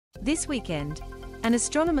This weekend, an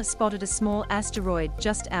astronomer spotted a small asteroid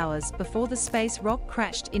just hours before the space rock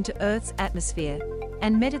crashed into Earth's atmosphere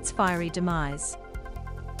and met its fiery demise.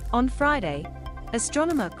 On Friday,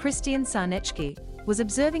 astronomer Krisztián Sárneczky was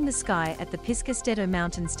observing the sky at the Piszkésteto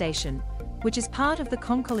mountain station, which is part of the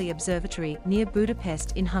Konkoly Observatory near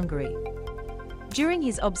Budapest in Hungary. During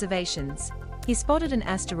his observations, he spotted an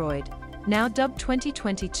asteroid, now dubbed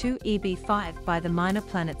 2022 EB5 by the Minor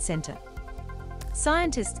Planet Center.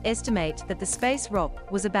 Scientists estimate that the space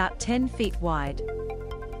rock was about 10 feet wide.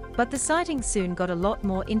 But the sighting soon got a lot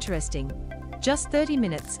more interesting. Just 30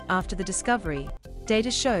 minutes after the discovery,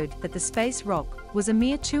 data showed that the space rock was a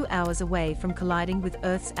mere 2 hours away from colliding with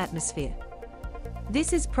Earth's atmosphere.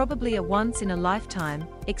 This is probably a once-in-a-lifetime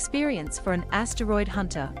experience for an asteroid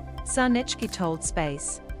hunter, Sárneczky told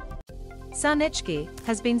Space. Sárneczky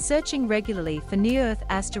has been searching regularly for near-Earth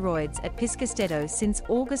asteroids at Piszkésteto since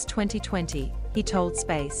August 2020, he told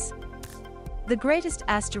Space. The greatest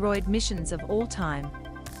asteroid missions of all time.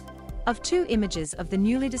 Of 2 images of the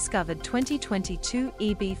newly discovered 2022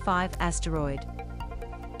 EB5 asteroid.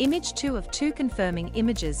 Image 2 of 2 confirming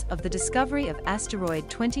images of the discovery of asteroid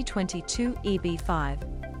 2022 EB5.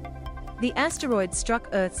 The asteroid struck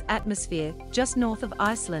Earth's atmosphere just north of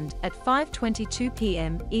Iceland at 5:22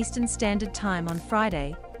 p.m. Eastern Standard Time on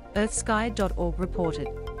Friday, earthsky.org reported.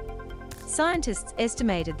 Scientists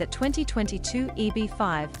estimated that 2022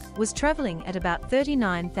 EB5 was traveling at about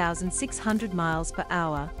 39,600 miles per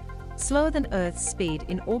hour, slower than Earth's speed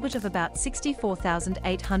in orbit of about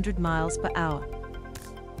 64,800 miles per hour.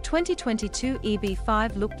 2022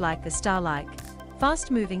 EB5 looked like a star-like,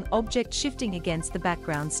 fast-moving object shifting against the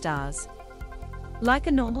background stars. Like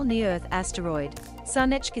a normal near-Earth asteroid,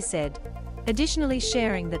 Sárneczky said, additionally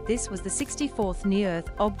sharing that this was the 64th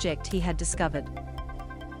near-Earth object he had discovered.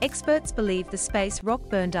 Experts believe the space rock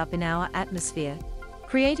burned up in our atmosphere,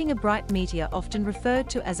 creating a bright meteor often referred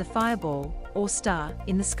to as a fireball, or star,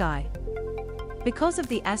 in the sky. Because of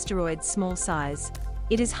the asteroid's small size,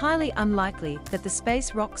 it is highly unlikely that the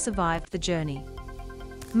space rock survived the journey.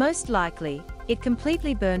 Most likely, it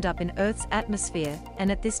completely burned up in Earth's atmosphere,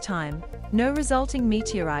 and at this time, no resulting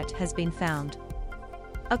meteorite has been found.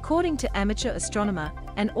 According to amateur astronomer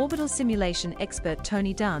and orbital simulation expert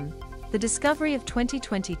Tony Dunn, the discovery of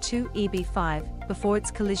 2022 EB5 before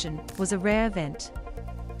its collision was a rare event.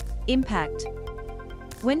 Impact.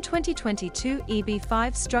 When 2022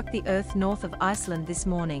 EB5 struck the Earth north of Iceland this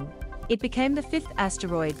morning, it became the 5th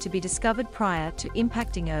asteroid to be discovered prior to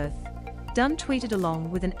impacting Earth. Dunn tweeted along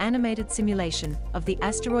with an animated simulation of the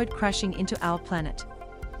asteroid crashing into our planet.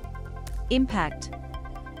 Impact.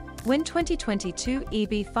 When 2022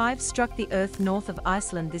 EB5 struck the Earth north of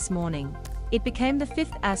Iceland this morning, it became the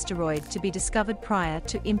 5th asteroid to be discovered prior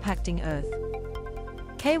to impacting Earth.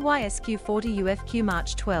 KYSQ-40 UFQ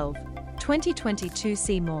March 12, 2022.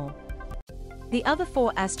 See more. The other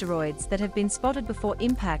 4 asteroids that have been spotted before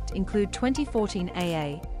impact include 2014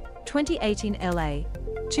 AA, 2018 LA,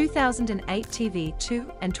 2008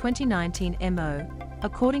 TV2 and 2019 MO,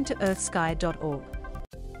 according to earthsky.org.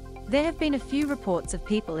 There have been a few reports of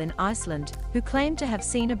people in Iceland who claim to have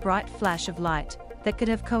seen a bright flash of light that could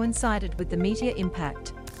have coincided with the meteor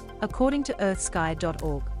impact, according to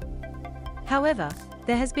earthsky.org. However,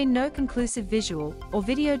 there has been no conclusive visual or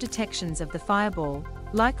video detections of the fireball,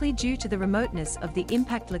 likely due to the remoteness of the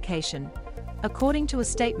impact location, according to a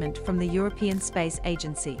statement from the European Space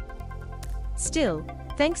Agency. Still,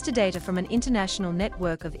 thanks to data from an international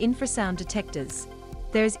network of infrasound detectors,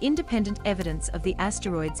 there is independent evidence of the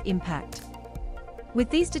asteroid's impact. With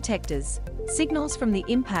these detectors, signals from the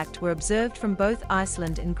impact were observed from both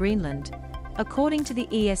Iceland and Greenland, according to the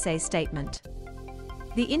ESA statement.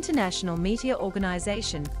 The International Meteor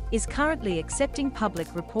Organization is currently accepting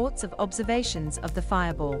public reports of observations of the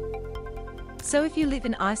fireball. So if you live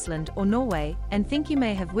in Iceland or Norway and think you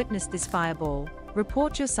may have witnessed this fireball,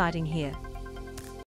 report your sighting here.